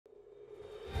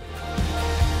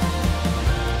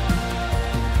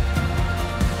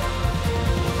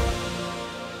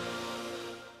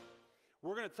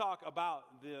talk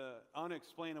about the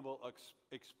unexplainable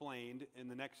explained in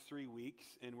the next 3 weeks,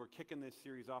 and we're kicking this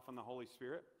series off on the Holy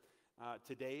Spirit.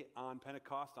 Today on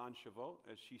Pentecost, on Shavuot,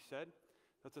 as she said,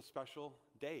 that's a special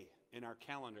day in our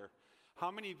calendar. How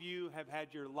many of you have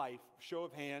had your life, show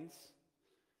of hands,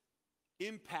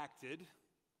 impacted?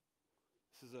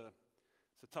 It's a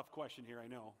tough question here, I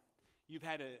know. You've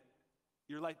had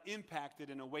your life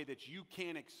impacted in a way that you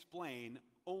can't explain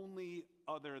only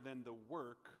other than the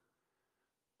work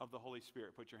of the Holy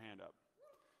Spirit. Put your hand up.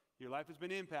 Your life has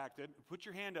been impacted. Put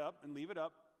your hand up and leave it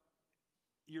up.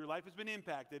 Your life has been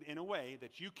impacted in a way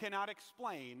that you cannot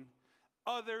explain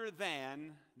other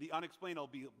than the unexplainable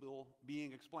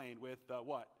being explained with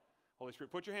what? Holy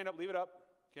Spirit. Put your hand up, leave it up.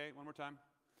 Okay, one more time.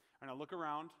 All right, now look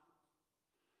around.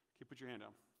 Okay, put your hand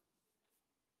up.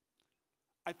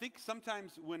 I think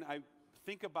sometimes when I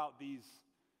think about these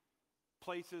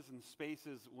places and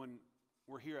spaces when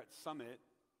we're here at Summit,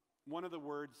 one of the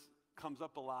words comes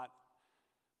up a lot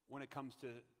when it comes to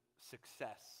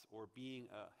success or being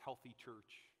a healthy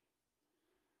church.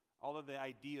 All of the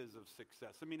ideas of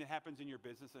success. I mean, it happens in your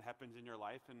business, it happens in your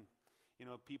life, and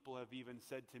people have even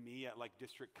said to me at like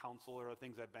district council or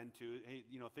things I've been to, hey,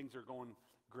 things are going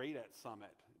great at Summit.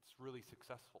 It's really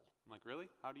successful. I'm like, really?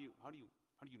 How do you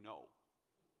know?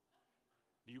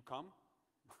 Do you come?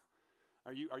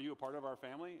 Are you a part of our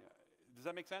family? Does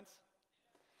that make sense?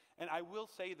 And I will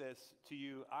say this to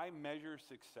you, I measure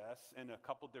success in a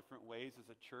couple different ways as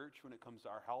a church when it comes to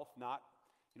our health, not,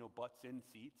 butts in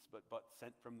seats, but butts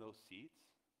sent from those seats.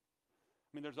 I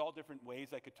mean, there's all different ways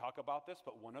I could talk about this,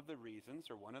 but one of the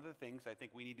reasons or one of the things I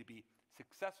think we need to be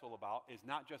successful about is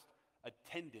not just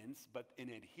attendance, but an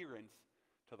adherence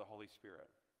to the Holy Spirit.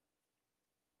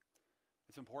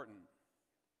 It's important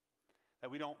that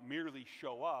we don't merely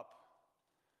show up,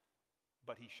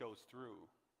 but He shows through.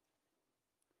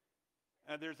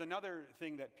 There's another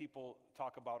thing that people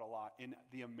talk about a lot in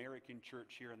the American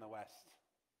church here in the West.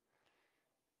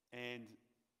 And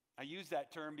I use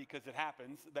that term because it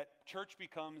happens, that church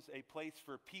becomes a place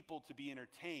for people to be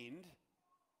entertained,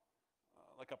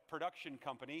 like a production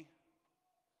company,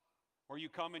 where you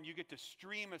come and you get to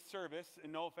stream a service,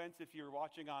 and no offense if you're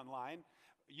watching online,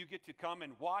 you get to come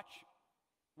and watch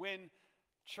when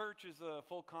church is a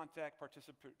full contact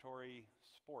participatory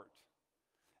sport.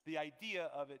 The idea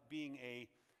of it being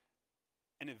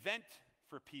an event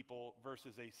for people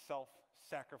versus a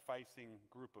self-sacrificing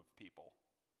group of people.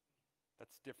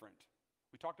 That's different.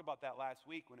 We talked about that last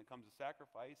week when it comes to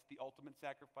sacrifice, the ultimate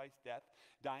sacrifice, death,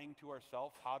 dying to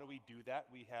ourselves. How do we do that?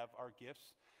 We have our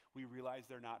gifts. We realize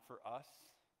they're not for us,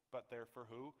 but they're for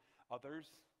who? Others.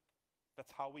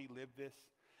 That's how we live this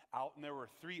out. And there were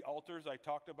 3 altars I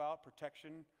talked about,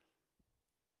 protection.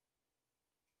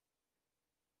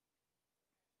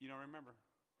 You don't remember?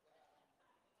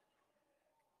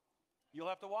 You'll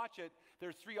have to watch it.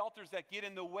 There's 3 altars that get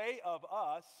in the way of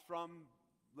us from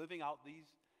living out these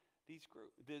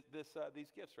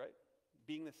gifts, right?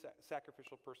 Being the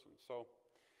sacrificial person. So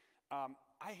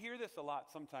I hear this a lot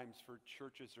sometimes for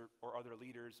churches or other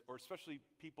leaders, or especially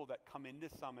people that come into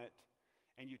Summit,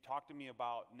 and you talk to me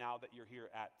about now that you're here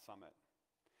at Summit.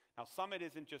 Now, Summit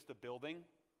isn't just a building.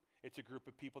 It's a group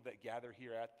of people that gather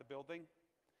here at the building.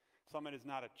 Summit is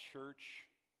not a church,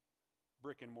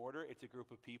 brick and mortar. It's a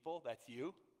group of people. That's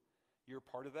you. You're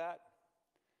part of that.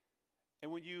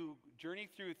 And when you journey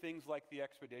through things like the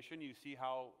expedition, you see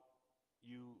how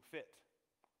you fit.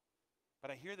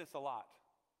 But I hear this a lot.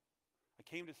 I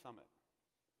came to Summit,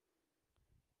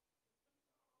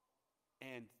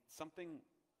 and something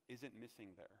isn't missing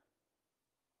there.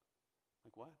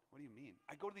 Like, what? What do you mean?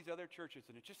 I go to these other churches,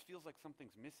 and it just feels like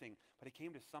something's missing. But I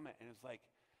came to Summit, and it's like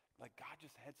God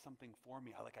just had something for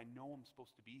me. I know I'm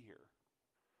supposed to be here.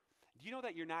 Do you know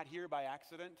that you're not here by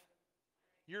accident?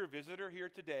 You're a visitor here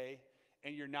today,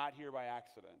 and you're not here by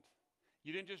accident.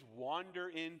 You didn't just wander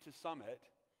into Summit.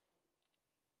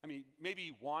 I mean, maybe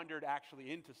you wandered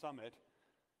actually into Summit,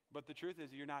 but the truth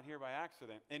is you're not here by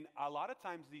accident. And a lot of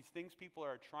times these things people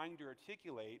are trying to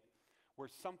articulate where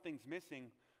something's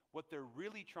missing, what they're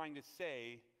really trying to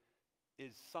say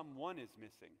is someone is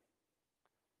missing.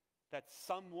 That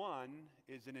someone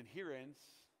is an adherence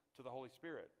to the Holy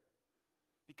Spirit.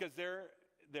 Because there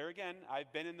again,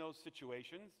 I've been in those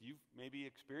situations. You've maybe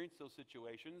experienced those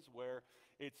situations where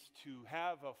it's to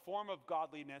have a form of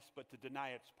godliness but to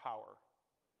deny its power.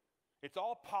 It's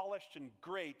all polished and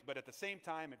great, but at the same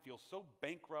time, it feels so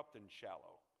bankrupt and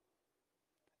shallow.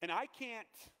 And I can't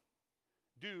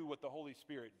do what the Holy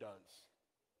Spirit does.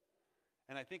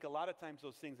 And I think a lot of times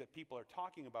those things that people are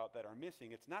talking about that are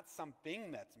missing, it's not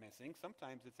something that's missing.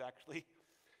 Sometimes it's actually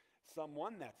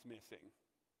someone that's missing.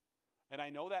 And I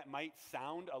know that might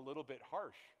sound a little bit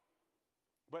harsh,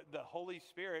 but the Holy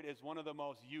Spirit is one of the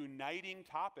most uniting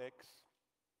topics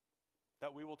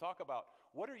that we will talk about.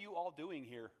 What are you all doing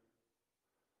here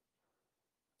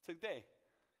today?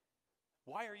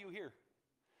 Why are you here?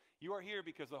 You are here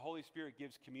because the Holy Spirit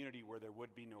gives community where there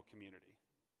would be no community.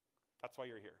 That's why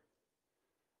you're here.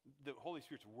 The Holy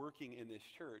Spirit's working in this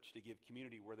church to give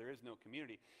community where there is no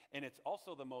community. And it's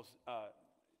also the most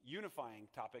unifying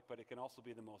topic, but it can also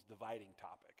be the most dividing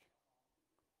topic.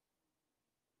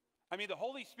 I mean, the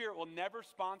Holy Spirit will never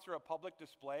sponsor a public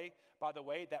display, by the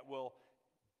way, that will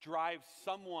drive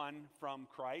someone from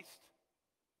Christ,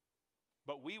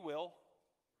 but we will.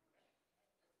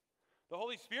 The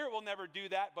Holy Spirit will never do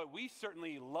that, but we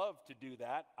certainly love to do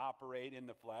that, operate in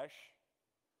the flesh.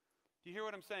 Do you hear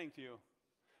what I'm saying to you?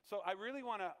 So I really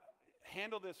want to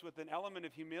handle this with an element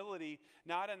of humility,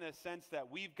 not in the sense that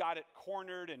we've got it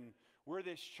cornered and we're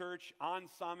this church on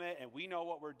Summit and we know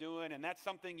what we're doing and that's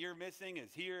something you're missing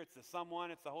is here. It's the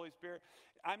someone, it's the Holy Spirit.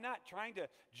 I'm not trying to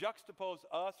juxtapose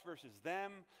us versus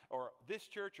them or this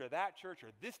church or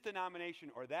this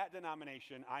denomination or that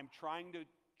denomination. I'm trying to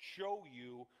show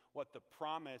you what the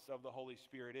promise of the Holy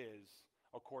Spirit is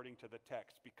according to the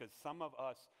text, because some of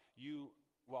us,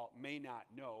 may not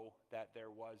know that there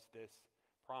was this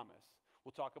promise.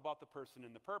 We'll talk about the person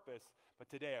and the purpose, but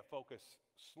today I focus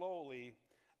slowly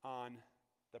on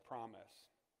the promise.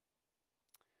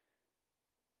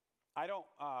 I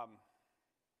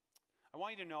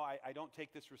want you to know I don't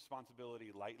take this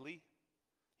responsibility lightly,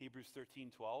 Hebrews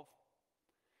 13:12.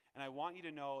 And I want you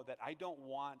to know that I don't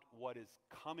want what is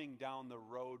coming down the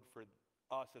road for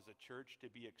us as a church to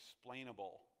be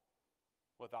explainable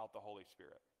without the Holy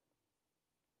Spirit.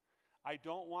 I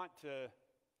don't want to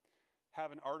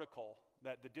have an article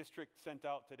that the district sent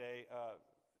out today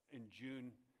in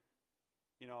June,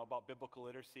 about biblical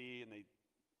literacy, and they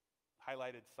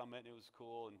highlighted Summit, and it was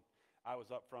cool, and I was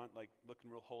up front, like, looking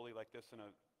real holy like this in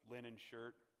a linen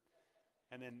shirt.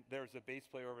 And then there's a bass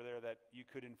player over there that you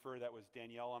could infer that was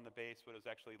Danielle on the bass, but it was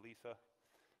actually Lisa.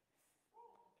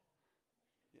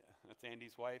 Yeah, that's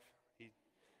Andy's wife. He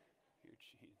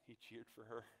cheered for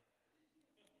her.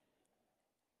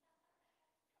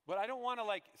 But I don't want to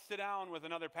sit down with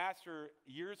another pastor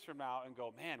years from now and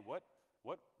go, man, what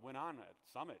went on at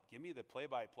Summit? Give me the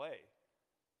play-by-play.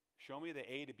 Show me the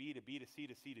A to B to B to C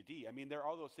to C to D. I mean, there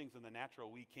are those things in the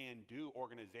natural we can do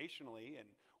organizationally, and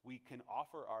we can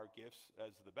offer our gifts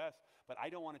as the best, but I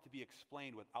don't want it to be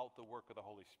explained without the work of the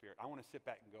Holy Spirit. I want to sit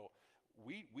back and go,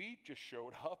 we just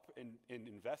showed up and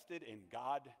invested, and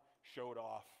God showed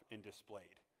off and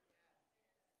displayed.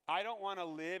 I don't want to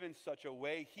live in such a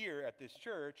way here at this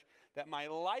church that my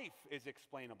life is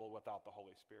explainable without the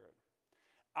Holy Spirit.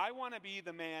 I want to be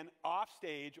the man off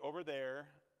stage over there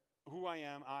who I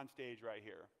am on stage right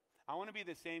here. I want to be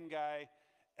the same guy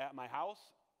at my house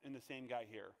and the same guy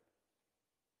here.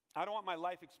 I don't want my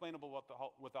life explainable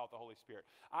without the Holy Spirit.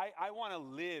 I want to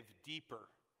live deeper,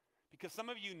 because some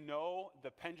of you know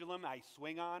the pendulum I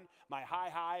swing on, my high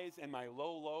highs and my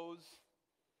low lows.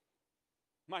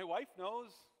 My wife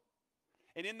knows.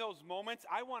 And in those moments,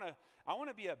 I want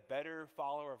to be a better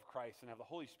follower of Christ and have the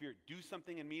Holy Spirit do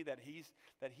something in me that he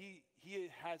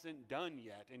hasn't done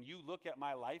yet. And you look at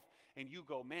my life and you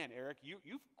go, man, Eric,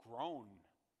 you've grown.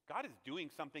 God is doing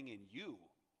something in you.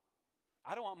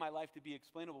 I don't want my life to be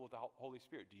explainable with the Holy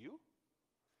Spirit. Do you?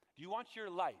 Do you want your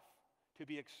life to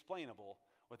be explainable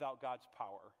without God's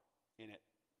power in it?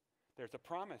 There's a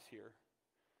promise here.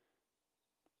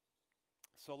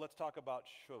 So let's talk about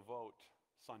Shavuot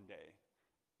Sunday,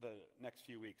 the next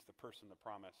few weeks, the person, the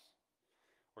promise,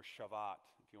 or Shabbat,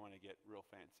 if you want to get real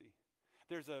fancy.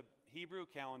 There's a Hebrew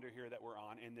calendar here that we're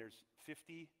on, and there's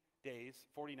 50 days,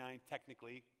 49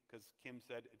 technically, because Kim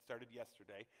said it started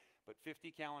yesterday, but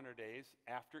 50 calendar days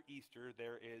after Easter,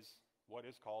 there is what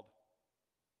is called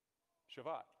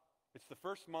Shabbat. It's the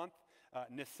first month.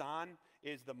 Nisan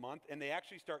is the month, and they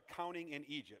actually start counting in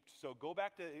Egypt. So go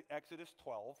back to Exodus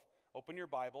 12, open your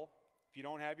Bible. If you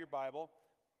don't have your Bible,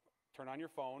 turn on your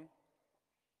phone.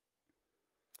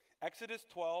 Exodus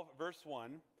 12, verse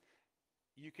 1,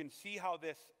 you can see how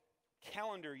this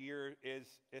calendar year is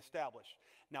established.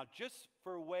 Now, just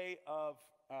for way of,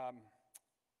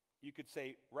 you could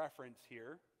say, reference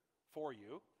here for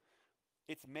you,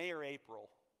 it's May or April.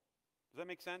 Does that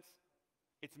make sense?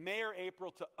 It's May or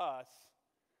April to us,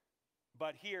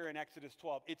 but here in Exodus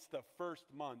 12, it's the first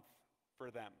month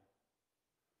for them.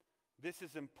 This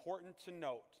is important to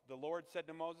note. The Lord said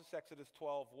to Moses, Exodus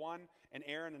 12:1, and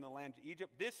Aaron in the land of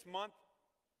Egypt, this month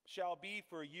shall be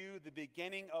for you the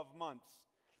beginning of months.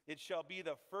 It shall be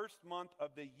the first month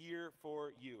of the year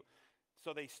for you.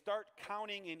 So they start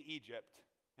counting in Egypt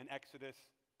in Exodus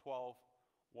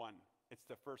 12:1. It's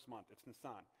the first month. It's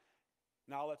Nisan.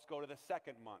 Now let's go to the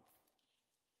second month.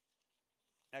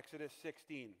 Exodus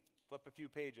 16. Flip a few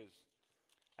pages.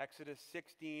 Exodus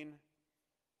 16,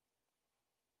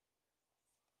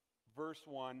 verse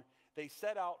 1. They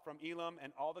set out from Elim,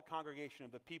 and all the congregation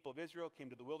of the people of Israel came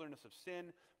to the wilderness of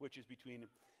Sin, which is between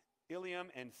Elim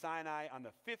and Sinai, on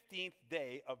the 15th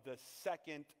day of the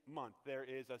second month. There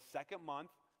is a second month.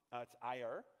 It's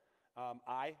Iyar,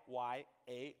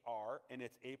 I-Y-A-R, and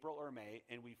it's April or May,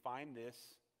 and we find this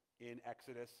in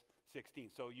Exodus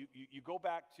 16. So you go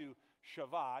back to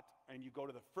Shavat, and you go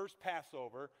to the first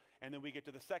Passover, and then we get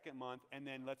to the second month, and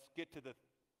then let's get to the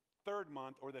third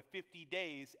month, or the 50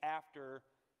 days after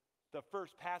the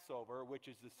first Passover, which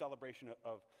is the celebration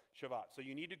of Shavat. So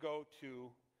you need to go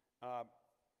to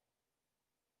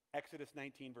Exodus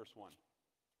 19, verse 1.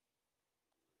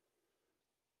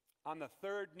 On the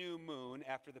third new moon,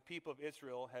 after the people of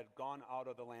Israel had gone out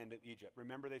of the land of Egypt.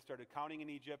 Remember, they started counting in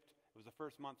Egypt. It was the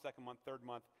first month, second month, third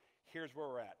month. Here's where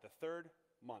we're at, the third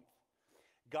month.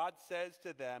 God says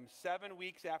to them, 7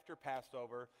 weeks after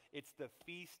Passover, it's the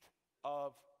Feast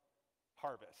of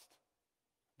Harvest.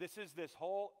 This is this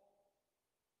whole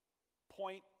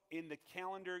point in the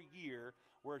calendar year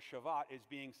where Shavat is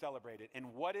being celebrated.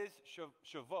 And what is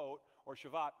Shavuot or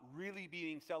Shavat really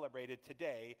being celebrated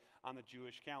today on the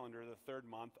Jewish calendar, the third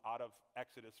month out of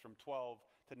Exodus from 12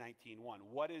 to 19:1?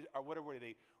 What are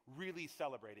they really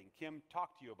celebrating? Kim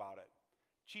talked to you about it.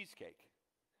 Cheesecake.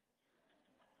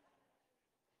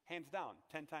 Hands down,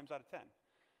 10 times out of 10.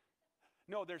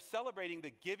 No, they're celebrating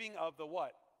the giving of the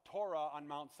what? Torah on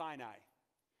Mount Sinai.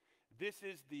 This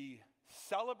is the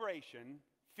celebration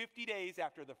 50 days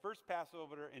after the first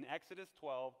Passover in Exodus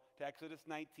 12 to Exodus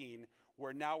 19,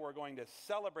 where now we're going to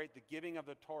celebrate the giving of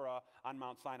the Torah on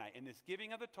Mount Sinai. And this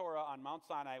giving of the Torah on Mount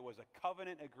Sinai was a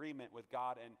covenant agreement with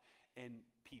God and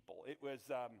people. It was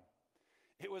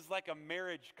like a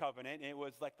marriage covenant. It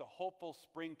was like the hopeful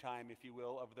springtime, if you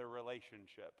will, of their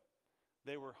relationship.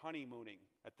 They were honeymooning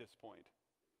at this point.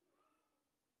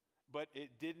 But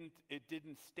it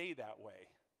didn't stay that way.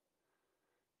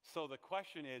 So the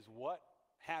question is, what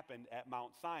happened at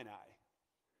Mount Sinai?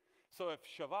 So if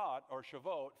Shavat or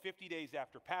Shavuot, 50 days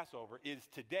after Passover, is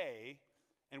today,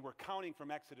 and we're counting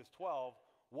from Exodus 12,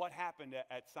 what happened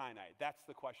at Sinai? That's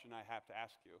the question I have to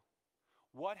ask you.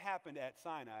 What happened at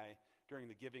Sinai during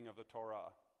the giving of the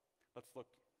Torah? Let's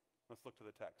look to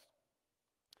the text.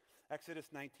 Exodus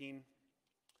 19,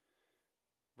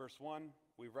 verse 1,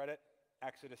 we read it.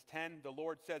 Exodus 10, the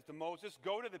Lord says to Moses,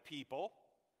 go to the people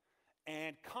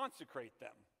and consecrate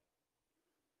them.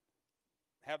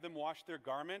 Have them wash their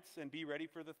garments and be ready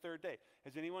for the third day.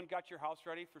 Has anyone got your house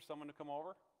ready for someone to come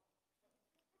over?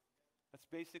 That's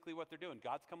basically what they're doing.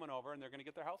 God's coming over and they're going to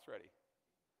get their house ready.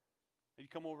 If you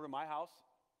come over to my house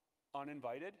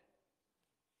uninvited,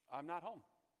 I'm not home.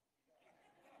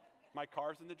 My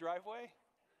car's in the driveway.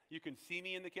 You can see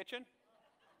me in the kitchen.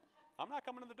 I'm not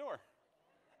coming to the door.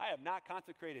 I have not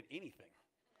consecrated anything.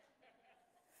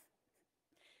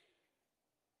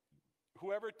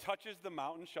 Whoever touches the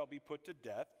mountain shall be put to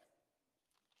death.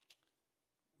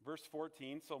 Verse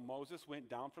 14, so Moses went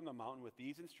down from the mountain with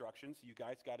these instructions. You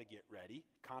guys got to get ready.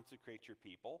 Consecrate your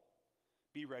people.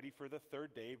 Be ready for the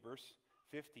third day. Verse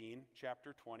 15,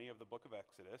 chapter 20 of the book of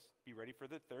Exodus. Be ready for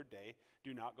the third day.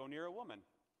 Do not go near a woman.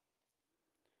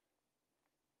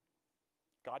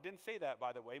 God didn't say that,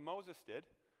 by the way. Moses did.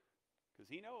 Because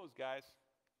he knows, guys.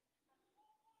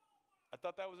 I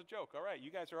thought that was a joke. All right, you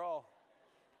guys are all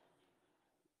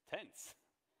tense.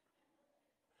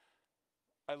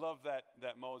 I love that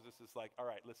Moses is like, all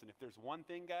right, listen, if there's one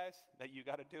thing, guys, that you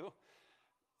got to do,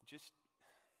 just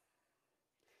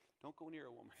don't go near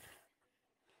a woman.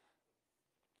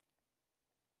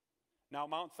 Now,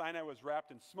 Mount Sinai was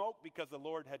wrapped in smoke because the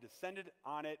Lord had descended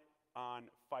on it on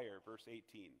fire. Verse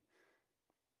 18.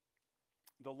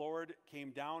 The Lord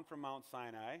came down from Mount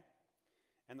Sinai,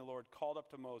 and the Lord called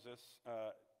up to Moses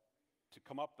to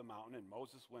come up the mountain, and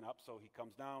Moses went up, so he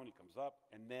comes down, he comes up,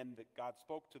 and then God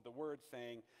spoke to the word,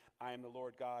 saying, I am the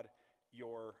Lord God,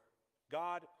 your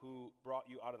God, who brought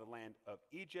you out of the land of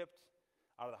Egypt,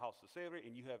 out of the house of slavery,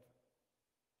 and you have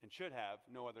and should have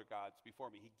no other gods before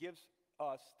me. He gives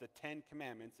us the 10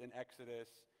 commandments in Exodus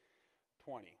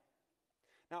 20.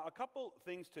 Now, a couple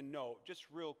things to note, just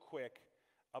real quick,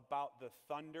 about the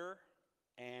thunder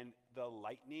and the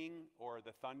lightning, or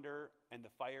the thunder and the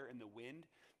fire and the wind.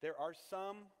 There are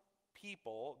some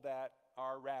people that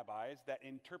are rabbis that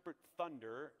interpret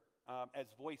thunder as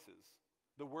voices.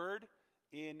 The word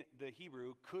in the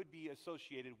Hebrew could be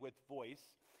associated with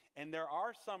voice, And there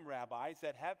are some rabbis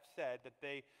that have said that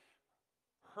they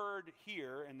heard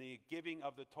here in the giving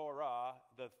of the Torah,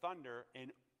 the thunder,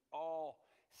 in all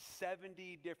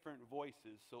 70 different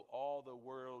voices, so all the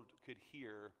world could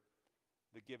hear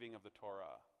the giving of the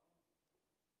Torah.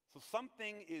 So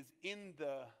something is in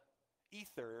the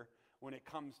ether when it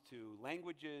comes to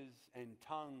languages and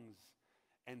tongues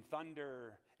and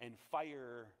thunder and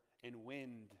fire and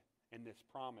wind in this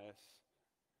promise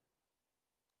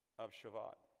of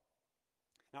Shabbat.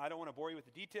 Now, I don't want to bore you with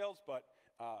the details, but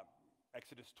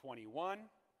Exodus 21,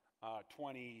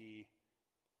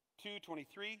 22,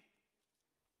 23,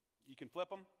 you can flip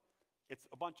them. It's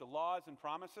a bunch of laws and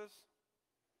promises.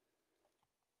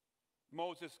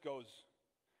 Moses goes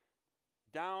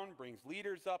down, brings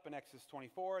leaders up in Exodus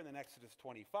 24, and then Exodus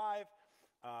 25,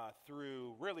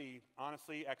 through really,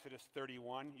 honestly, Exodus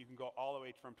 31. You can go all the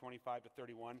way from 25 to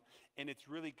 31, and it's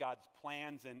really God's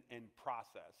plans and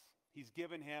process. He's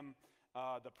given him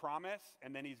the promise,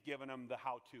 and then he's given him the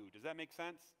how-to. Does that make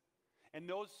sense? In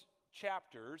those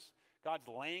chapters, God's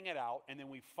laying it out, and then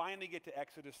we finally get to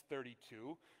Exodus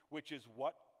 32, which is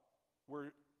what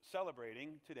we're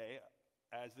celebrating today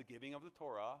as the giving of the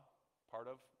Torah, part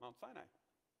of Mount Sinai.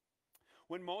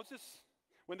 When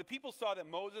the people saw that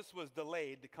Moses was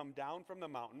delayed to come down from the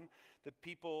mountain, the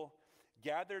people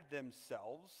gathered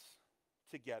themselves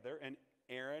together, and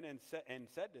Aaron and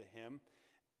said to him,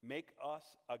 "Make us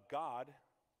a god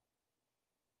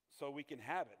so we can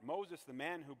have it. Moses, the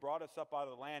man who brought us up out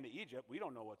of the land of Egypt, we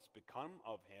don't know what's become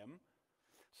of him."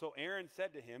 So Aaron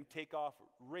said to him, "Take off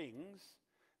rings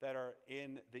that are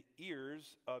in the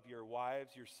ears of your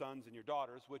wives, your sons, and your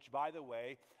daughters," which, by the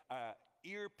way,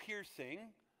 ear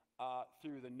piercing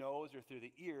through the nose or through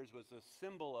the ears was a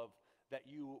symbol of that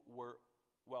you were,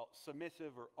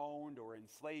 submissive or owned or in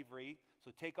slavery.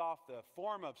 So take off the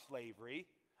form of slavery,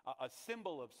 a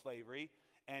symbol of slavery,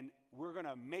 and we're going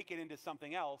to make it into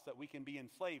something else that we can be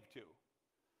enslaved to.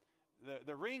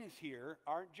 The rings here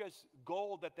aren't just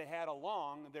gold that they had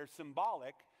along, they're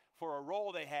symbolic for a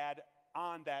role they had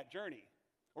on that journey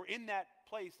or in that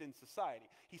place in society.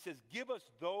 He says, "Give us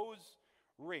those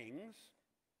rings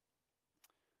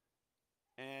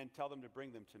and tell them to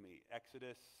bring them to me."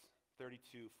 Exodus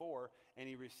 32:4. And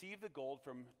he received the gold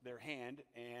from their hand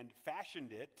and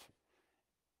fashioned it.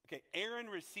 Okay, Aaron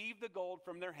received the gold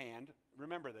from their hand,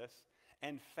 remember this,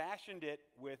 and fashioned it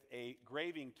with a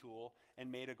graving tool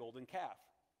and made a golden calf.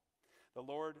 The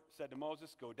Lord said to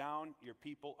Moses, "Go down, your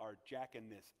people are jacking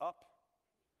this up."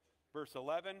 Verse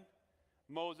 11,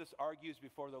 Moses argues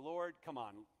before the Lord, "Come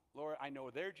on, Lord, I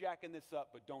know they're jacking this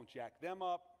up, but don't jack them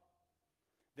up."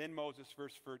 Then Moses,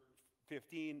 verse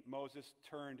 15, Moses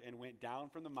turned and went down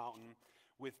from the mountain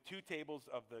with 2 tables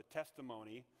of the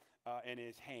testimony in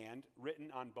his hand,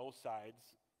 written on both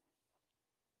sides.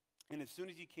 And as soon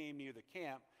as he came near the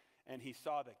camp and he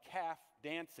saw the calf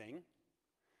dancing,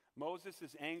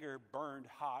 Moses' anger burned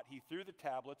hot. He threw the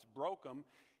tablets, broke them.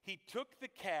 He took the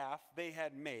calf they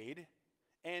had made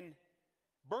and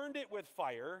burned it with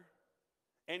fire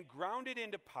and ground it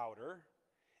into powder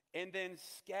and then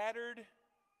scattered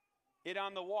it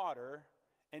on the water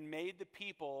and made the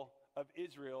people of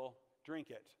Israel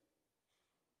drink it.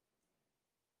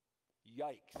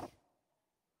 Yikes.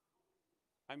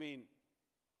 I mean,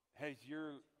 has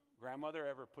your grandmother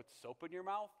ever put soap in your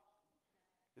mouth?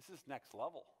 This is next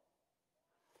level.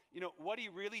 You know, what he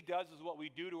really does is what we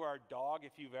do to our dog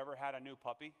if you've ever had a new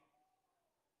puppy.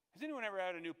 Has anyone ever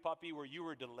had a new puppy where you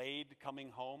were delayed coming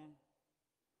home?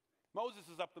 Moses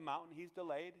is up the mountain. He's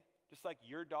delayed, just like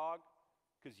your dog,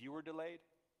 because you were delayed.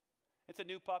 It's a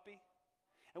new puppy.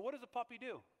 And what does a puppy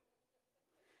do?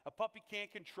 A puppy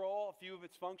can't control a few of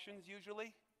its functions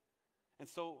usually. And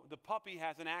so the puppy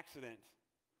has an accident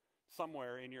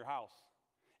somewhere in your house.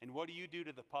 And what do you do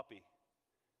to the puppy?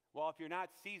 Well, if you're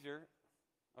not Caesar,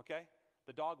 okay,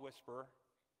 the dog whisperer,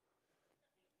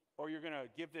 or you're going to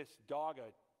give this dog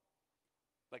a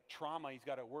trauma he's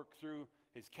got to work through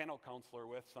his kennel counselor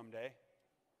with someday,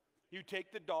 you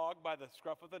take the dog by the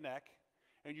scruff of the neck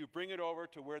and you bring it over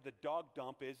to where the dog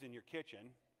dump is in your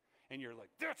kitchen, and you're like,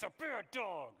 "That's a bad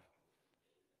dog.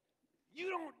 You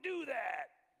don't do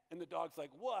that." And the dog's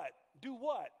like, "What? Do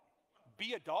what?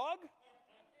 Be a dog?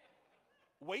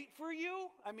 Wait for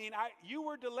you? I mean, you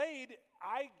were delayed.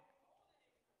 I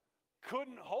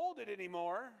couldn't hold it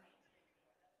anymore."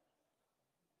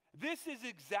 This is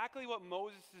exactly what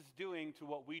Moses is doing to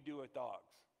what we do with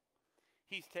dogs.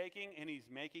 He's taking and he's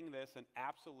making this an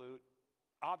absolute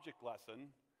object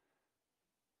lesson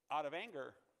out of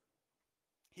anger.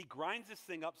 He grinds this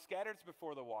thing up, scatters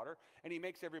before the water, and he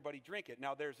makes everybody drink it.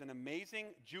 Now, there's an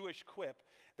amazing Jewish quip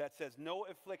that says no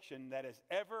affliction that has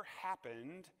ever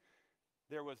happened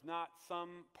there was not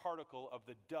some particle of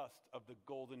the dust of the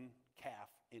golden calf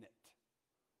in it.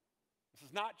 This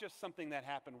is not just something that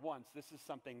happened once. This is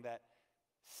something that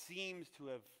seems to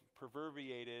have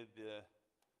permeated the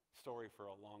story for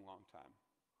a long, long time.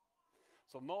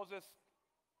 So Moses,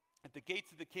 at the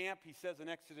gates of the camp, he says in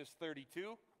Exodus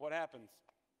 32, what happens?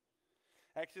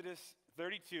 Exodus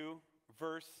 32,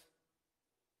 verse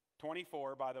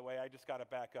 24, by the way, I just got to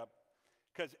back up.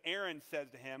 Because Aaron says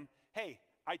to him, hey,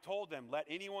 I told them, let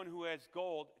anyone who has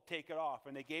gold take it off.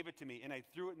 And they gave it to me, and I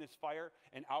threw it in this fire,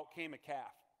 and out came a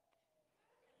calf.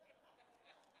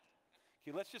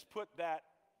 Okay, let's just put that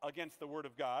against the Word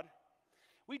of God.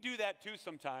 We do that too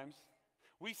sometimes.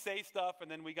 We say stuff, and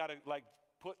then we got to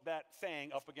put that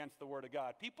saying up against the Word of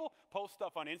God. People post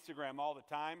stuff on Instagram all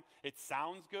the time. It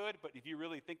sounds good, but if you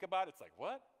really think about it, it's like,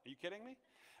 what? Are you kidding me?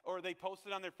 Or they post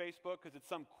it on their Facebook because it's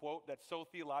some quote that's so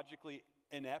theologically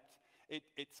inept.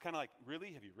 It's kind of like,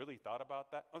 really? Have you really thought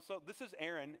about that? Oh, so this is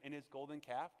Aaron and his golden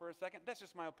calf for a second. That's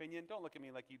just my opinion. Don't look at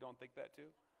me like you don't think that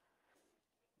too.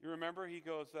 You remember? He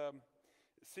goes,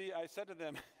 see, I said to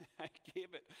them, I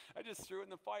just threw it in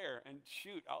the fire, and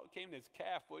shoot, out came this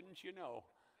calf, wouldn't you know?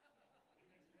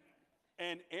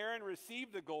 And Aaron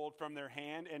received the gold from their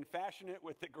hand and fashioned it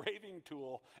with the graving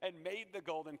tool and made the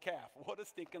golden calf. What a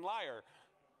stinking liar.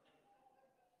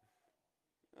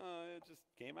 It just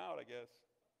came out, I guess.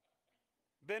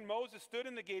 Then Moses stood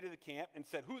in the gate of the camp and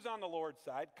said, who's on the Lord's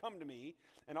side? Come to me.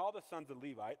 And all the sons of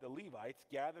the Levites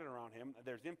gathered around him.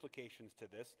 There's implications to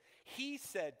this. He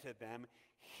said to them,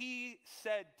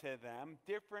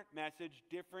 different message,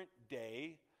 different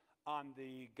day on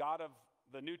the God of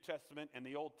the New Testament and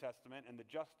the Old Testament and the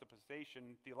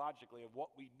juxtaposition theologically of what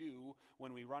we do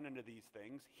when we run into these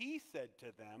things. He said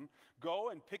to them, go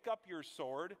and pick up your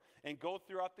sword and go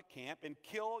throughout the camp and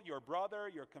kill your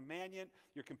brother, your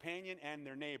companion, and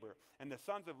their neighbor. And the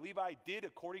sons of Levi did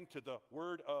according to the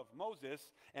word of Moses,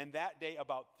 and that day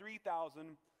about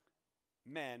 3,000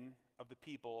 men of the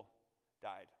people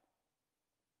died.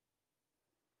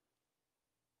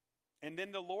 And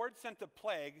then the Lord sent a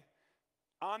plague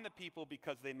on the people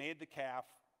because they made the calf,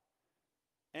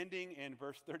 ending in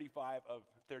verse 35 of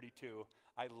 32.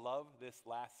 I love this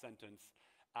last sentence.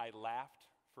 I laughed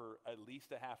for at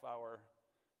least a half hour,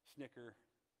 snicker.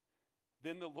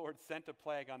 Then the Lord sent a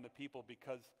plague on the people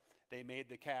because they made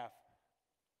the calf,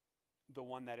 the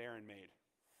one that Aaron made.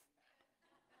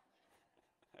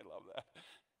 I love that.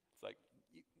 It's like,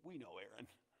 we know Aaron.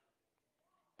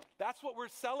 That's what we're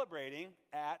celebrating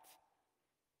at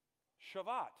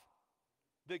Shabbat.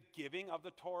 The giving of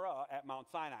the Torah at Mount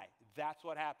Sinai. That's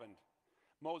what happened.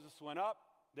 Moses went up,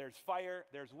 there's fire,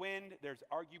 there's wind, there's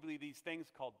arguably these things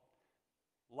called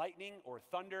lightning or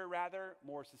thunder rather,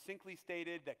 more succinctly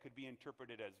stated, that could be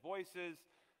interpreted as voices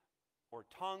or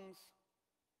tongues.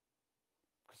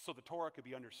 So the Torah could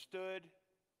be understood.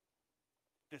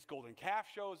 This golden calf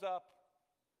shows up,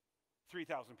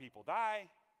 3,000 people die,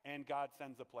 and God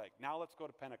sends a plague. Now let's go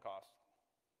to Pentecost.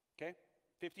 Okay?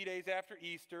 50 days after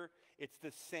Easter, it's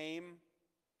the same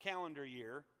calendar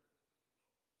year.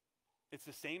 It's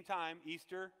the same time,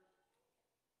 Easter,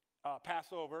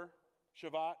 Passover,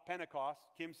 Shabbat, Pentecost.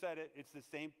 Kim said it. It's the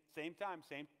same time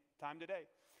today.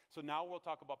 So now we'll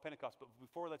talk about Pentecost. But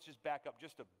before, let's just back up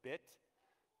just a bit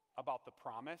about the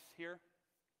promise here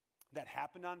that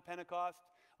happened on Pentecost.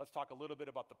 Let's talk a little bit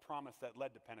about the promise that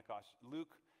led to Pentecost.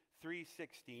 Luke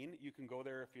 3:16. You can go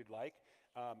there if you'd like.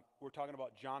 We're talking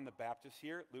about John the Baptist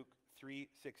here, Luke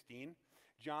 3:16.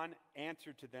 John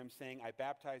answered to them, saying, I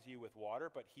baptize you with water,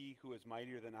 but he who is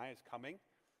mightier than I is coming,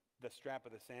 the strap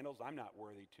of the sandals I'm not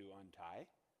worthy to untie,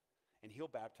 and he'll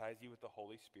baptize you with the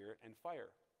Holy Spirit and fire.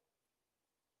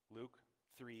 Luke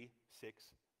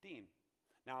 3:16.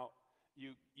 Now,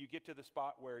 you get to the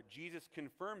spot where Jesus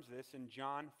confirms this in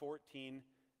John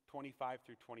 14:25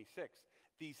 through 26.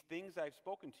 These things I've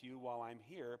spoken to you while I'm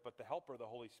here, but the Helper, the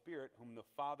Holy Spirit, whom the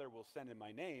Father will send in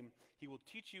my name, he will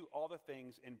teach you all the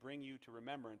things and bring you to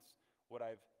remembrance what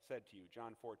I've said to you.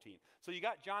 John 14. So you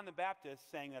got John the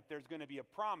Baptist saying that there's going to be a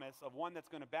promise of one that's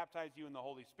going to baptize you in the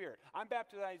Holy Spirit. I'm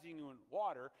baptizing you in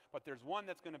water, but there's one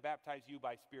that's going to baptize you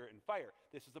by Spirit and fire.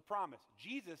 This is a promise.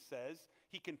 Jesus says,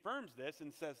 he confirms this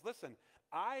and says, listen,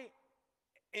 I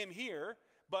am here,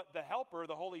 but the Helper,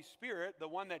 the Holy Spirit, the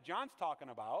one that John's talking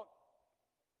about,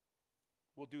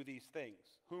 will do these things,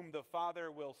 whom the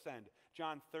Father will send.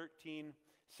 John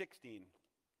 13:16.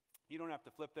 You don't have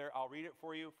to flip there. I'll read it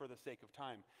for you for the sake of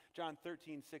time. John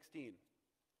 13:16.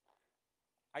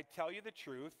 I tell you the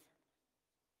truth,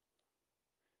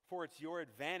 for it's your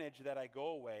advantage that I go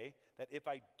away, that if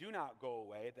I do not go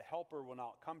away, the Helper will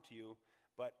not come to you,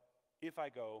 but if I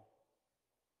go,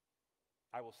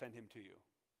 I will send him to you.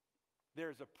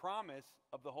 There's a promise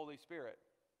of the Holy Spirit.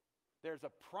 There's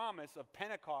a promise of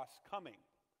Pentecost coming.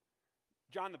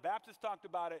 John the Baptist talked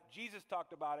about it. Jesus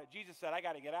talked about it. Jesus said, I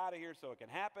got to get out of here so it can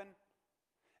happen.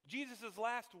 Jesus'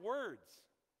 last words,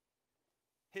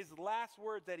 his last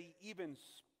words that he even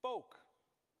spoke.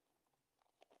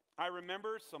 I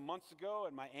remember some months ago,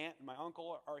 and my aunt and my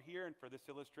uncle are here, and for this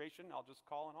illustration, I'll just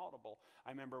call an audible.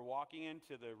 I remember walking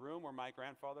into the room where my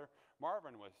grandfather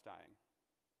Marvin was dying.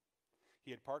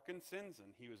 He had Parkinson's,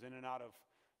 and he was in and out of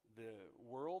the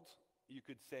world, you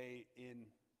could say, in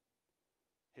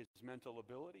his mental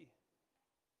ability.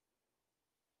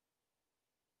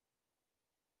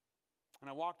 And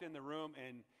I walked in the room,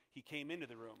 and he came into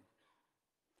the room.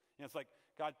 And it's like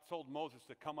God told Moses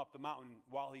to come up the mountain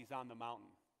while he's on the mountain.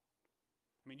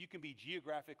 I mean, you can be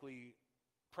geographically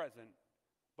present,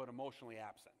 but emotionally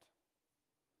absent.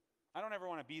 I don't ever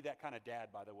want to be that kind of dad,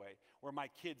 by the way, where my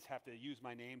kids have to use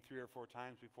my name 3 or 4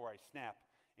 times before I snap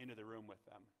into the room with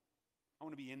them. I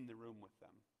want to be in the room with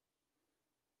them.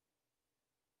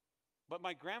 But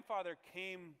my grandfather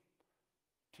came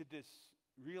to this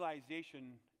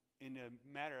realization in a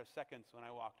matter of seconds when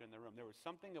I walked in the room. There was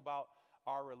something about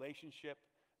our relationship,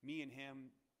 me and him,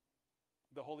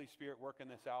 the Holy Spirit working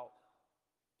this out,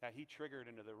 that he triggered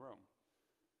into the room.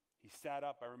 He sat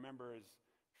up, I remember his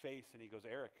face, and he goes,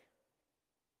 Eric.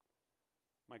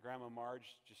 My grandma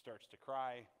Marge just starts to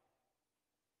cry.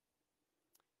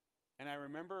 And I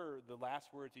remember the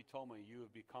last words he told me,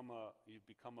 you've become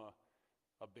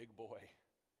a big boy.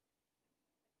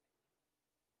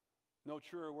 No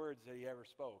truer words that he ever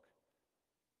spoke.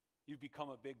 You've become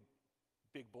a big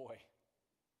boy.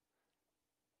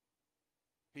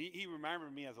 He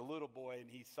remembered me as a little boy, and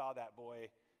he saw that boy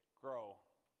grow.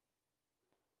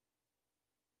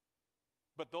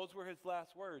 But those were his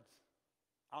last words.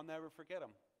 I'll never forget them.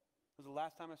 It was the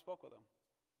last time I spoke with him.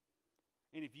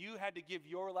 And if you had to give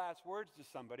your last words to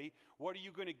somebody, what are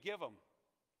you going to give them?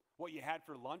 What you had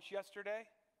for lunch yesterday?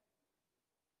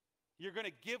 You're going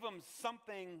to give them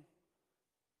something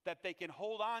that they can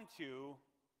hold on to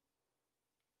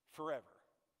forever.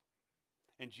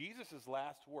 And Jesus'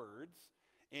 last words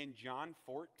in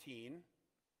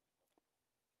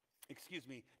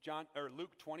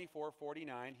Luke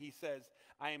 24:49, he says,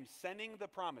 I am sending the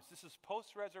promise. This is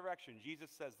post-resurrection. Jesus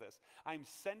says this. I'm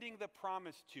sending the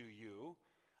promise to you.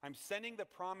 I'm sending the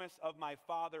promise of my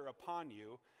Father upon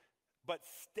you, but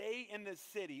stay in the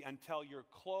city until you're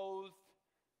clothed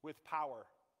with power.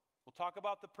 We'll talk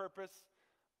about the purpose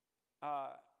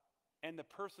and the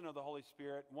person of the Holy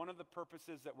Spirit. One of the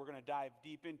purposes that we're going to dive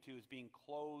deep into is being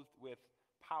clothed with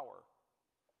power.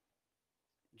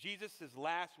 Jesus'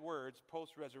 last words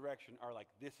post-resurrection are like,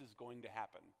 this is going to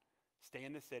happen. Stay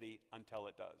in the city until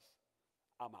it does.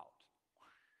 I'm out.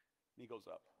 And he goes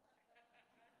up.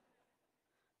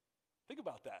 Think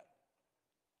about that.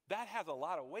 That has a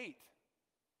lot of weight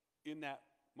in that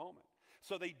moment.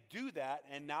 So they do that,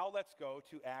 and now let's go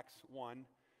to Acts 1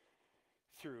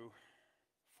 through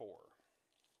 4.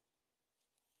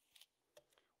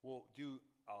 We'll do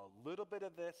a little bit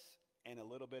of this and a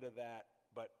little bit of that,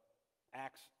 but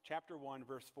Acts chapter 1,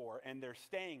 verse 4, and they're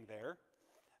staying there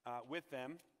with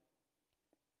them,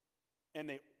 and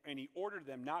he ordered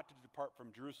them not to depart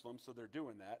from Jerusalem, so they're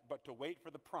doing that, but to wait for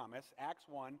the promise. Acts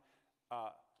 1,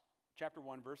 chapter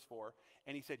 1, verse 4,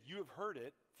 and he said, you have heard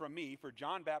it from me, for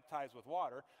John baptized with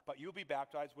water, but you'll be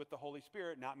baptized with the Holy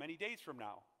Spirit not many days from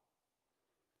now.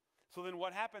 So then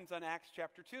what happens on Acts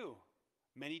chapter 2?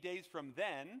 Many days from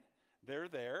then, they're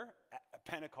there at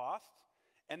Pentecost,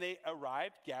 and they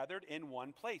arrived, gathered in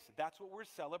one place. That's what we're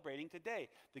celebrating today.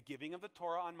 The giving of the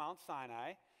Torah on Mount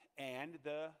Sinai and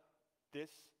this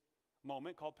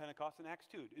moment called Pentecost in Acts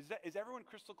 2. Is everyone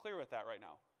crystal clear with that right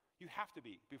now? You have to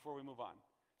be before we move on.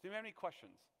 Do you have any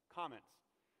questions, comments?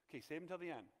 Okay, save them until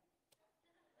the end.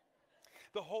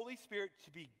 The Holy Spirit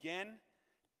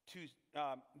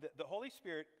the Holy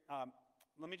Spirit,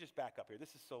 let me just back up here.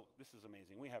 This is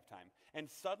amazing. We have time. And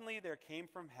suddenly there came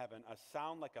from heaven a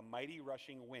sound like a mighty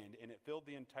rushing wind, and it filled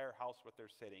the entire house where they're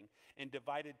sitting. And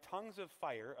divided tongues of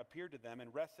fire appeared to them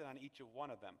and rested on each of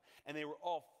one of them. And they were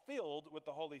all filled with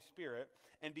the Holy Spirit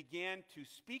and began to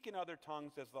speak in other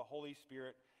tongues as the Holy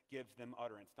Spirit gives them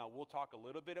utterance. Now, we'll talk a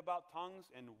little bit about tongues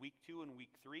in week 2 and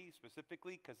week 3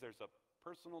 specifically, because there's a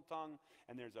personal tongue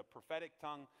and there's a prophetic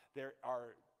tongue. There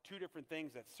are 2 different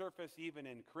things that surface even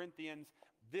in Corinthians.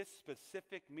 This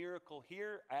specific miracle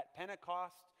here at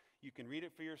Pentecost, you can read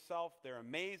it for yourself. They're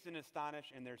amazed and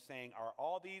astonished, and they're saying, are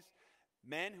all these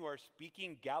men who are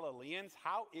speaking Galileans?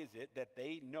 How is it that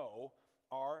they know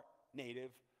our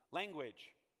native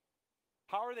language?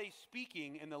 How are they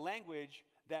speaking in the language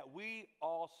that we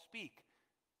all speak.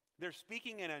 They're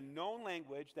speaking in a known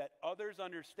language that others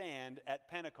understand at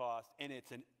Pentecost, and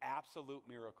it's an absolute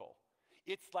miracle.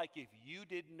 It's like if you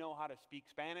didn't know how to speak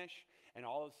Spanish, and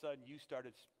all of a sudden you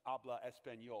started habla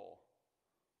español.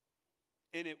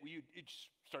 And it just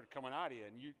started coming out of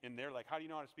you, and they're like, how do you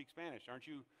know how to speak Spanish? Aren't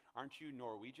you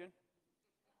Norwegian?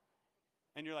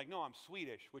 And you're like, no, I'm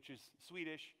Swedish, which is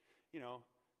Swedish,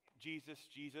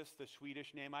 Jesus, the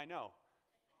Swedish name I know.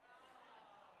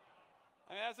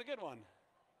 I mean, that's a good one.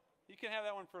 You can have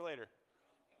that one for later.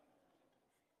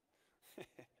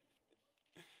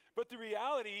 But the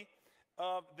reality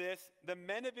of this, the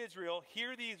men of Israel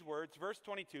hear these words, verse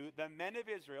 22, the men of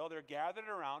Israel, they're gathered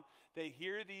around, they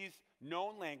hear these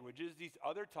known languages, these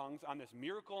other tongues on this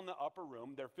miracle in the upper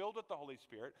room, they're filled with the Holy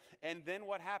Spirit, and then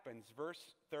what happens? Verse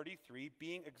 33,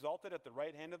 being exalted at the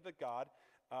right hand of the God,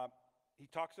 he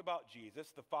talks about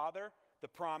Jesus, the Father, the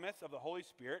promise of the Holy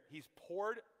Spirit. He's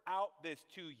poured out this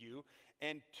to you,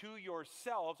 and to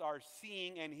yourselves are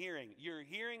seeing and hearing. You're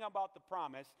hearing about the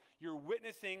promise. You're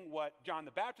witnessing what John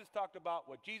the Baptist talked about,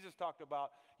 what Jesus talked about.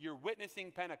 You're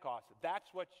witnessing Pentecost. That's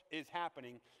what is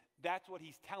happening. That's what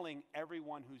he's telling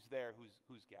everyone who's there,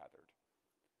 who's gathered.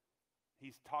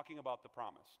 He's talking about the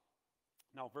promise.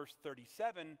 Now, verse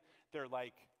 37, they're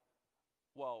like,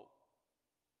 well,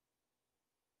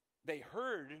 they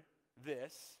heard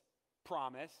this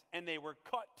promise and they were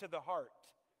cut to the heart.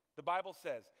 The Bible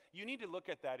says, you need to look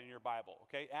at that in your Bible,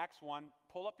 okay? Acts 1,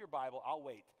 pull up your Bible. I'll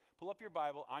wait. Pull up your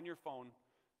Bible on your phone.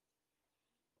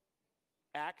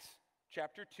 Acts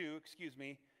chapter 2,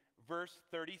 verse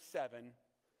 37.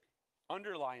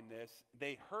 Underline this.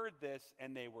 They heard this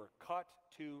and they were cut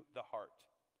to the heart.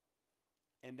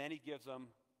 And then he gives them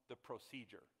the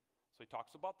procedure. So he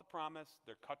talks about the promise,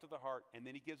 they're cut to the heart, and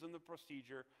then he gives them the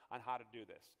procedure on how to do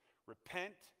this.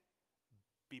 Repent,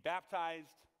 be baptized,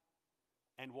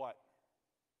 and what?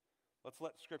 Let's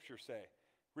let Scripture say.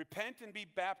 Repent and be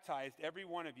baptized, every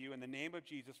one of you, in the name of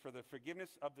Jesus for the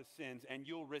forgiveness of the sins, and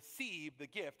you'll receive the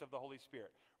gift of the Holy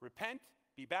Spirit. Repent,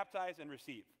 be baptized, and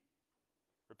receive.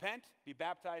 Repent, be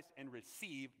baptized, and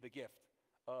receive the gift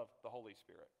of the Holy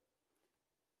Spirit.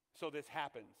 So this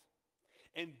happens.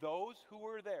 And those who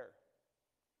were there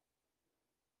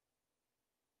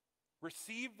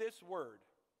received this word.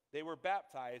 They were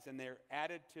baptized, and they're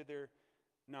added to their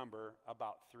number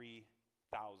about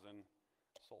 3,000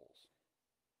 souls.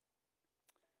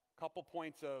 A couple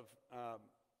points of,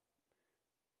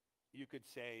 you could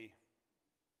say,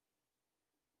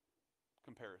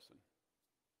 comparison.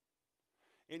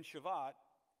 In Shavuot,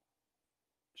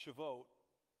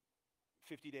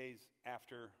 50 days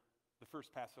after the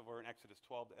first Passover in Exodus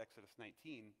 12 to Exodus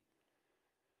 19,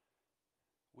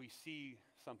 we see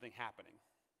something happening.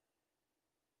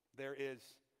 There is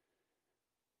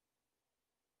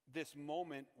this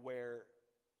moment where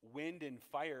wind and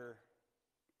fire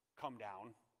come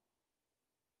down,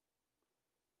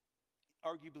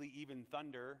 arguably even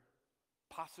thunder,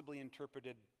 possibly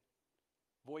interpreted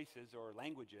voices or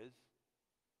languages.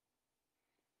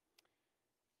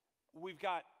 We've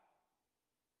got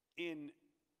in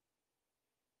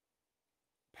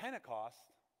Pentecost,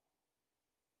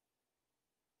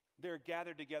 they're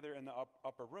gathered together in the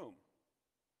upper room.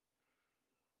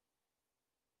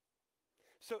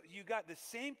 So you got the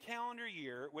same calendar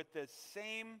year with the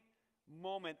same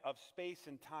moment of space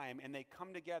and time, and they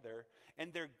come together,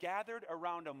 and they're gathered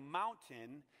around a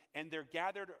mountain, and they're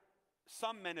gathered,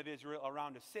 some men of Israel,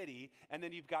 around a city, and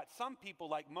then you've got some people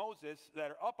like Moses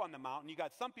that are up on the mountain. You've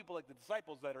got some people like the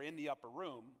disciples that are in the upper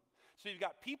room. So you've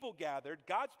got people gathered,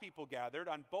 God's people gathered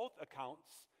on both accounts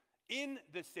in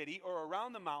the city or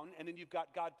around the mountain, and then you've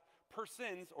got God's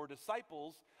persons or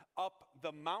disciples up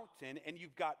the mountain, and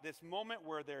you've got this moment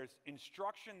where there's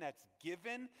instruction that's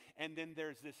given, and then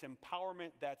there's this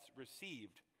empowerment that's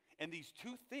received. And these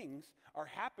two things are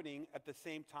happening at the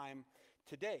same time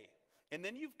today. And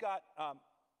then you've got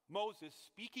Moses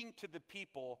speaking to the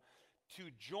people to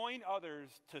join others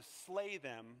to slay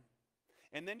them.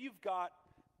 And then you've got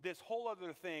this whole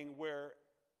other thing where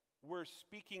we're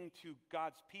speaking to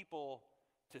God's people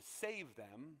to save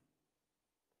them.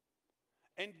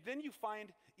 And then you find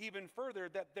even further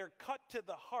that they're cut to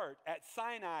the heart. At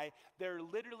Sinai, they're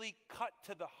literally cut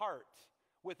to the heart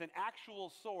with an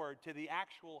actual sword to the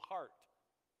actual heart.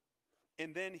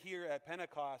 And then here at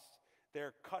Pentecost,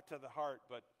 they're cut to the heart,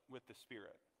 but with the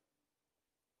Spirit.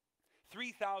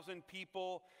 3,000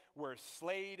 people were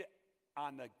slayed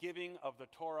on the giving of the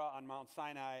Torah on Mount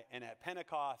Sinai, and at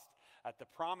Pentecost, at the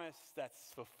promise that's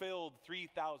fulfilled,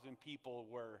 3,000 people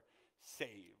were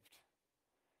saved.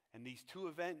 And these two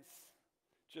events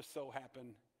just so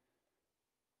happen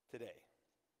today.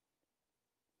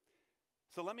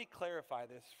 So let me clarify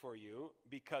this for you,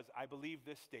 because I believe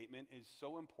this statement is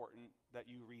so important that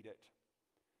you read it,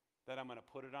 that I'm going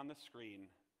to put it on the screen.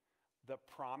 The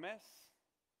promise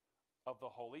of the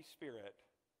Holy Spirit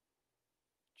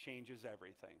changes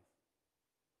everything.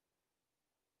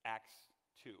 Acts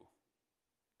 2.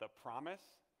 The promise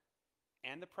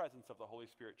and the presence of the Holy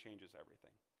Spirit changes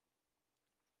everything.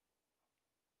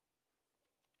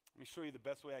 Let me show you the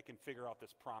best way I can figure out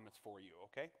this promise for you,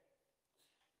 okay?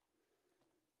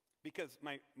 Because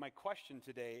my question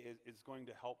today is going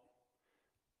to help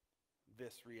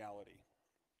this reality.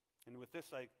 And with this,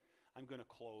 I'm going to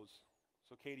close.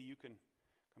 So Katie, you can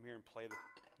come here and play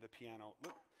the piano.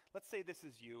 Let's say this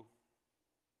is you.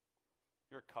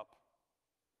 You're a cup.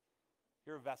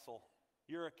 You're a vessel.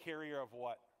 You're a carrier of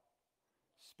what?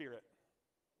 Spirit.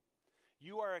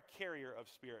 You are a carrier of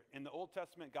Spirit. In the Old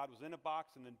Testament, God was in a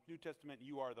box. In the New Testament,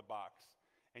 you are the box.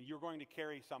 And you're going to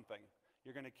carry something.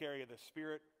 You're going to carry the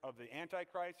spirit of the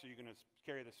Antichrist, or you're going to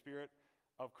carry the Spirit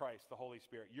of Christ, the Holy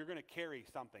Spirit. You're going to carry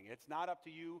something. It's not up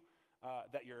to you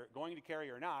that you're going to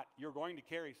carry or not. You're going to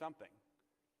carry something.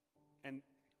 And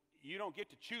you don't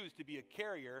get to choose to be a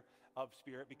carrier of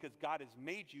Spirit, because God has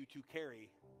made you to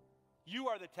carry. You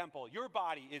are the temple. Your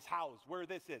body is housed where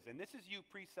this is. And this is you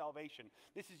pre-salvation.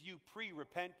 This is you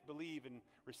pre-repent, believe, and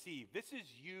receive. This is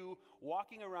you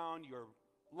walking around your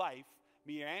life,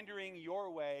 meandering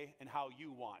your way and how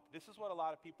you want. This is what a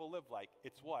lot of people live like.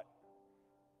 It's what?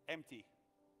 Empty.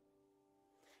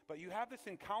 But you have this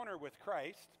encounter with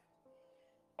Christ.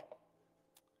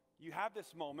 You have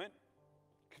this moment.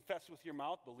 Confess with your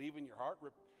mouth, believe in your heart,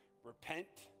 repent,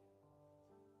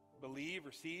 believe,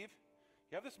 receive.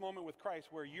 You have this moment with Christ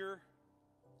where it's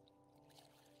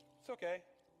okay,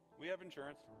 we have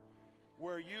insurance,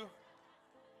 where you're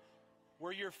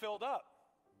filled up.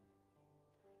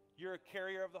 You're a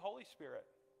carrier of the Holy Spirit.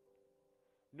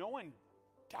 No one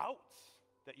doubts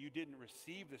that you didn't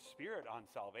receive the Spirit on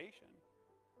salvation.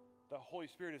 The Holy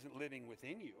Spirit isn't living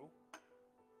within you.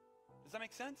 Does that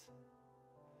make sense?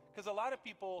 Because a lot of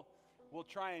people will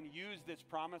try and use this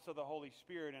promise of the Holy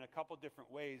Spirit in a couple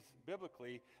different ways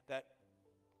biblically that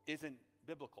isn't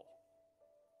biblical.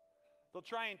 They'll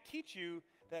try and teach you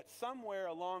that somewhere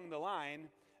along the line,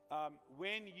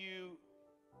 when you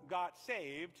got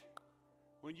saved,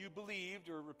 when you believed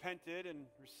or repented and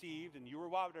received and you were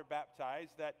water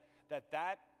baptized,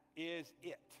 that is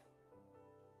it.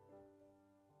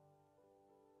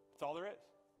 That's all there is.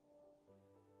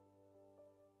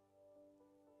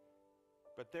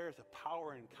 But there is a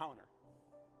power encounter.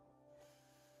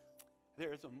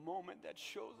 There is a moment that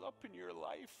shows up in your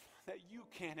life that you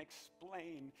can't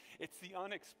explain. It's the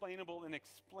unexplainable and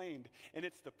explained, and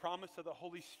it's the promise of the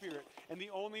Holy Spirit. And the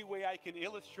only way I can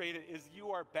illustrate it is you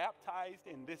are baptized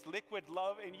in this liquid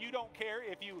love, and you don't care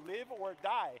if you live or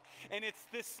die. And it's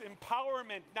this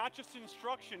empowerment, not just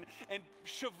instruction. And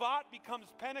Shavuot becomes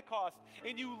Pentecost,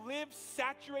 and you live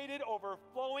saturated,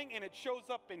 overflowing, and it shows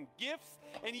up in gifts.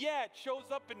 And yeah, it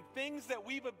shows up in things that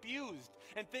we've abused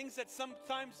and things that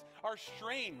sometimes are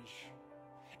strange.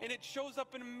 And it shows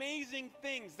up in amazing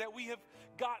things that we have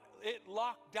got it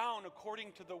locked down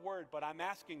according to the Word. But I'm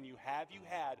asking you, have you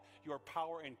had your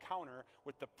power encounter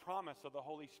with the promise of the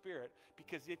Holy Spirit?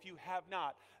 Because if you have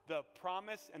not, the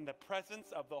promise and the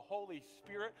presence of the Holy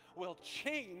Spirit will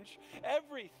change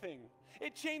everything.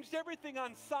 It changed everything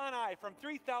on Sinai, from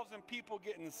 3,000 people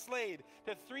getting slayed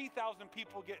to 3,000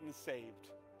 people getting saved.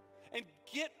 And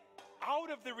get out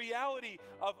of the reality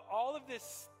of all of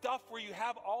this stuff where you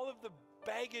have all of the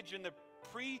baggage and the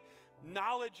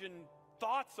pre-knowledge and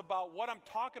thoughts about what I'm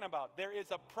talking about. There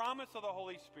is a promise of the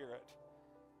Holy Spirit.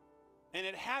 And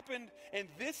it happened, and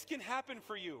this can happen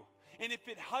for you. And if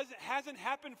it hasn't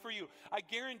happened for you, I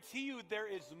guarantee you there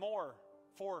is more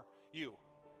for you.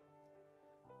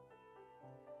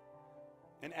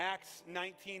 In Acts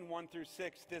 19, 1-6,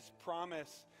 this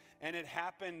promise, and it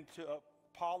happened to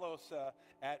Apollos while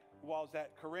he was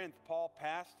at Corinth. Paul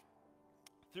passed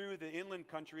through the inland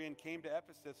country and came to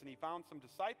Ephesus, and he found some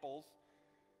disciples.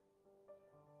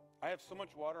 I have so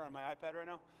much water on my iPad right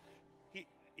now.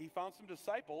 He found some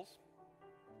disciples,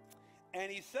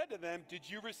 and he said to them, "Did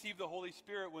you receive the Holy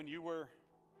Spirit when you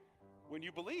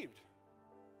believed?"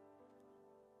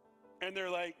 And they're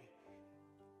like,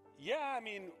 "Yeah, I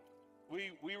mean,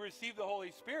 we received the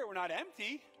Holy Spirit. We're not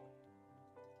empty.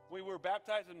 We were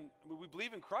baptized, and we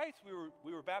believe in Christ.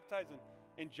 We were baptized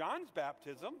in John's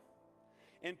baptism."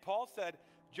 And Paul said,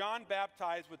 John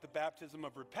baptized with the baptism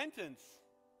of repentance,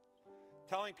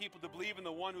 telling people to believe in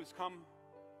the one who's come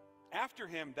after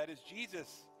him, that is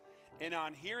Jesus. And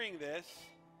on hearing this,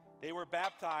 they were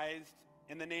baptized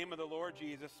In the name of the Lord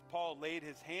Jesus, Paul laid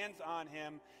his hands on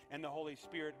him, and the Holy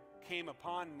Spirit came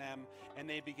upon them, and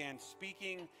they began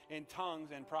speaking in tongues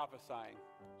and prophesying.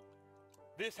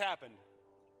 This happened.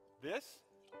 This?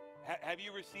 Have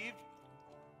you received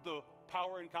the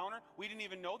power encounter? We didn't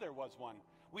even know there was one.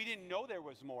 We didn't know there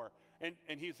was more. And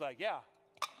he's like, yeah,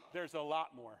 there's a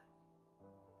lot more.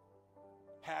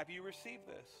 Have you received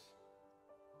this?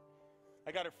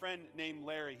 I got a friend named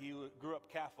Larry. He grew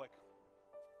up Catholic.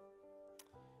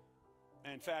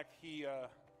 And in fact, he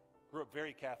grew up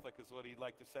very Catholic is what he'd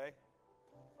like to say.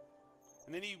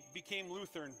 And then he became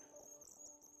Lutheran.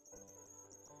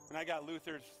 And I got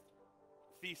Luther's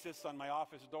thesis on my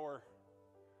office door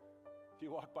if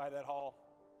you walk by that hall.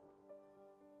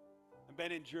 I've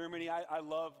been in Germany. I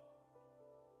love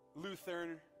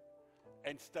Lutheran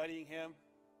and studying him.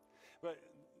 But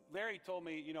Larry told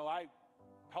me, I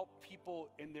helped people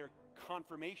in their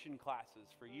confirmation classes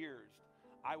for years.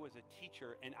 I was a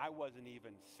teacher and I wasn't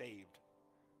even saved.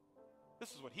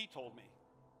 This is what he told me.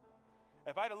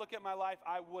 If I had to look at my life,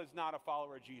 I was not a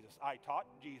follower of Jesus. I taught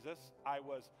Jesus. I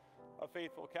was a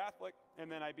faithful Catholic,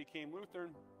 and then I became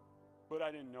Lutheran, but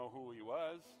I didn't know who he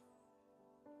was.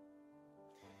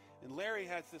 And Larry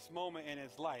has this moment in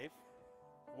his life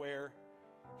where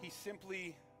he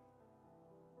simply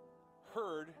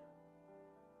heard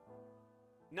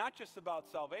not just about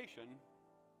salvation,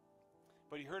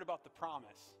 but he heard about the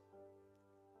promise.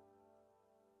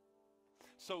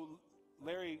 So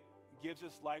Larry gives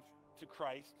his life to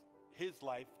Christ,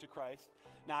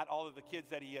 not all of the kids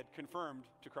that he had confirmed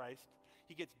to Christ.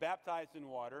 He gets baptized in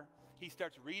water. He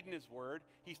starts reading his word.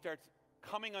 He starts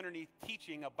coming underneath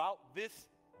teaching about this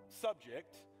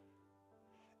subject.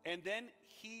 And then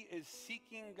he is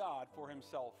seeking God for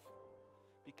himself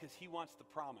because he wants the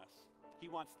promise. He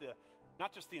wants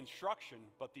not just the instruction,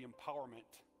 but the empowerment.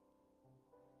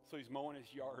 So he's mowing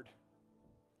his yard.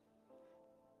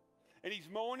 And he's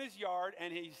mowing his yard,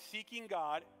 and he's seeking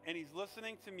God, and he's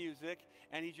listening to music,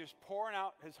 and he's just pouring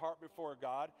out his heart before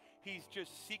God. He's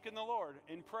just seeking the Lord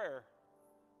in prayer.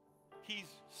 He's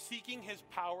seeking his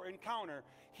power encounter.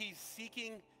 He's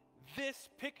seeking this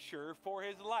picture for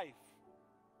his life.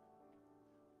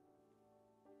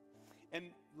 And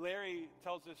Larry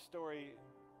tells this story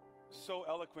so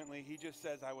eloquently. He just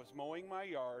says, I was mowing my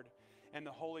yard, and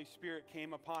the Holy Spirit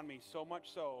came upon me so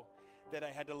much so that I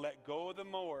had to let go of the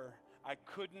mower. I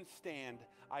couldn't stand.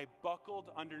 I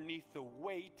buckled underneath the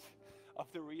weight of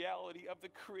the reality of the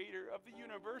creator of the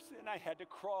universe, and I had to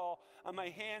crawl on my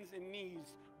hands and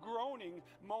knees, groaning,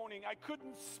 moaning. I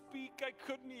couldn't speak. I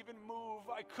couldn't even move.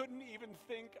 I couldn't even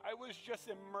think. I was just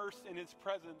immersed in his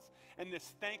presence, and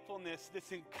this thankfulness,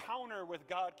 this encounter with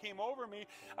God came over me.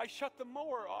 I shut the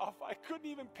mower off. I couldn't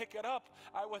even pick it up.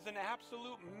 I was an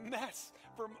absolute mess.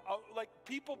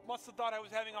 People must have thought I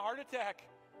was having a heart attack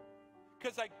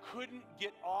because I couldn't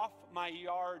get off my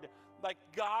yard. Like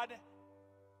God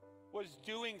was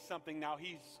doing something. Now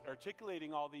he's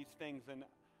articulating all these things, and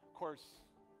of course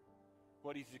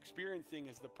what he's experiencing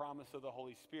is the promise of the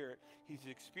Holy Spirit. He's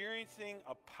experiencing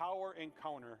a power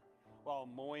encounter while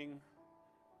mowing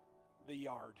the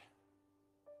yard.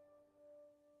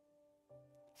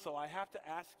 So I have to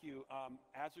ask you,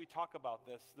 as we talk about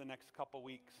this the next couple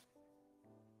weeks,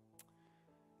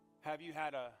 have you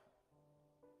had a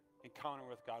encounter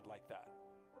with God like that?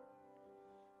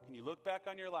 Can you look back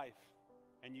on your life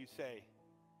and you say,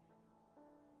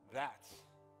 that's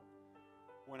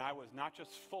when I was not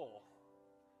just full,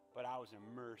 but I was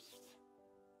immersed?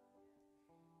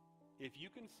 If you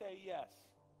can say yes,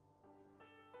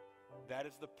 that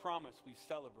is the promise we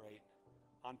celebrate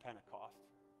on Pentecost.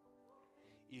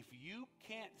 If you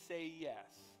can't say yes,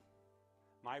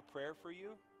 my prayer for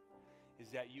you is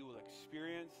that you will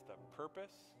experience the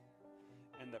purpose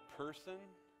and the person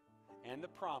and the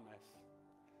promise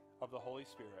of the Holy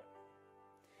Spirit.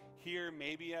 Here,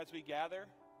 maybe as we gather,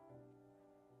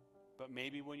 but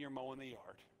maybe when you're mowing the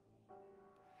yard.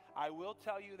 I will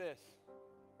tell you this.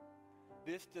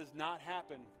 This does not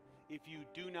happen if you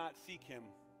do not seek him.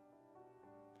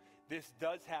 This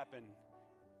does happen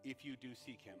if you do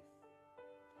seek him.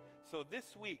 So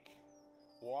this week,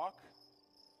 walk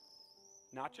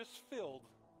not just filled,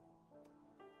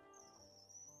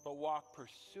 but walk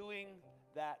pursuing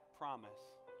that promise,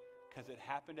 because it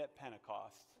happened at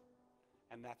Pentecost,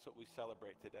 and that's what we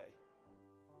celebrate today.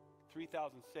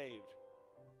 3,000 saved,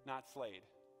 not slayed.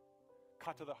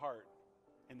 Cut to the heart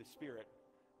in the spirit,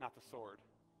 not the sword.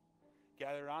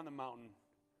 Gathered on the mountain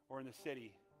or in the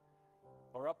city,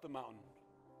 or up the mountain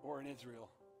or in Israel,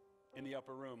 in the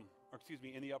upper room.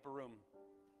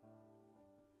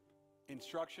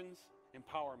 Instructions,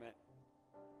 empowerment,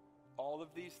 all of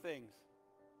these things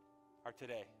are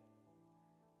today.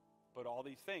 But all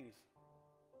these things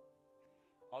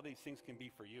can be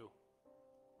for you.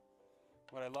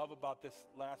 What I love about this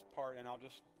last part, and I'll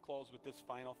just close with this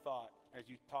final thought, as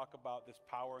you talk about this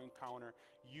power encounter,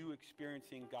 you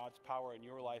experiencing God's power in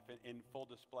your life in full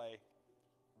display.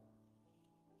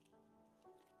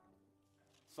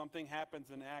 Something happens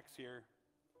in Acts here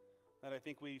that I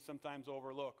think we sometimes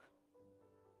overlook.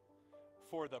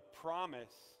 For the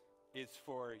promise is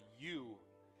for you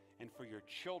and for your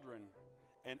children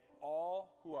and all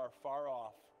who are far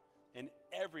off and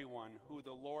everyone who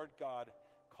the Lord God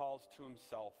calls to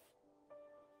himself.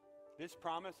 This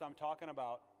promise I'm talking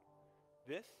about,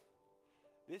 this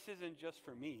isn't just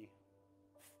for me.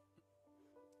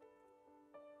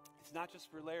 It's not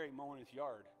just for Larry mowing his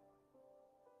yard.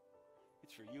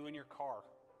 It's for you and your car.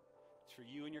 It's for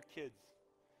you and your kids.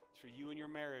 It's for you and your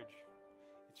marriage.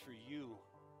 It's for you.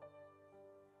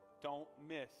 Don't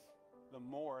miss the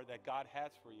more that God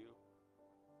has for you.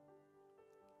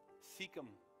 Seek him,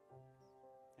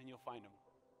 and you'll find him.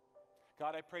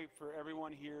 God, I pray for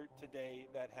everyone here today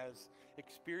that has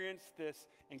experienced this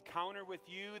encounter with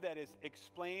you that is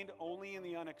explained only in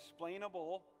the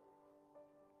unexplainable,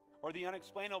 or the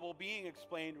unexplainable being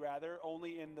explained, rather,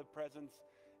 only in the presence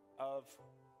of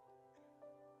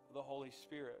the Holy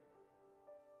Spirit.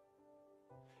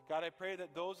 God, I pray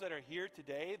that those that are here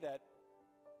today that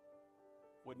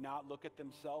would not look at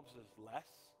themselves as less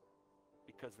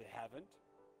because they haven't,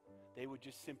 they would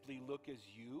just simply look as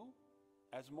you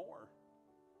as more.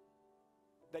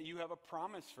 That you have a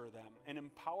promise for them, an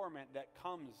empowerment that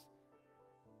comes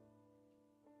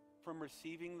from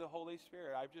receiving the Holy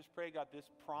Spirit. I just pray, God, this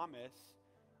promise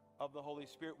of the Holy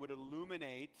Spirit would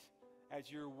illuminate as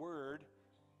your word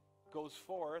goes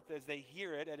forth, as they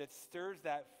hear it, and it stirs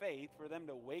that faith for them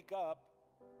to wake up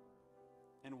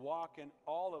and walk in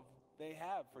all of they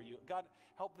have for you. God,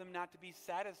 help them not to be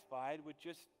satisfied with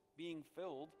just being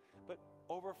filled, but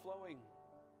overflowing.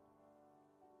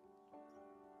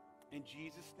 In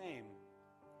Jesus' name,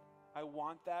 I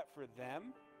want that for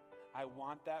them. I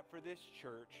want that for this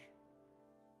church.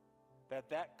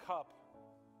 That cup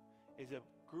is a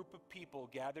group of people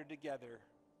gathered together,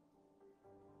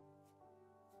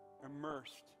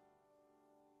 immersed,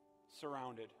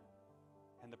 surrounded,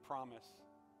 in the promise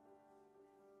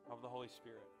of the Holy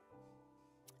Spirit.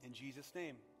 In Jesus'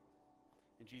 name.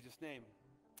 In Jesus' name.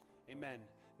 Amen.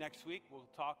 Next week, we'll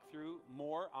talk through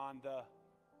more on the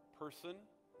person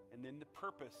and then the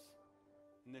purpose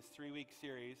in this 3-week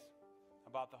series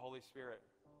about the Holy Spirit.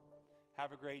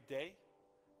 Have a great day.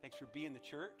 Thanks for being the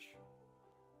church.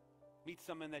 Meet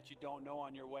someone that you don't know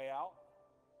on your way out.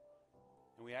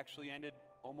 And we actually ended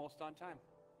almost on time.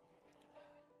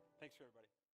 Thanks for everybody.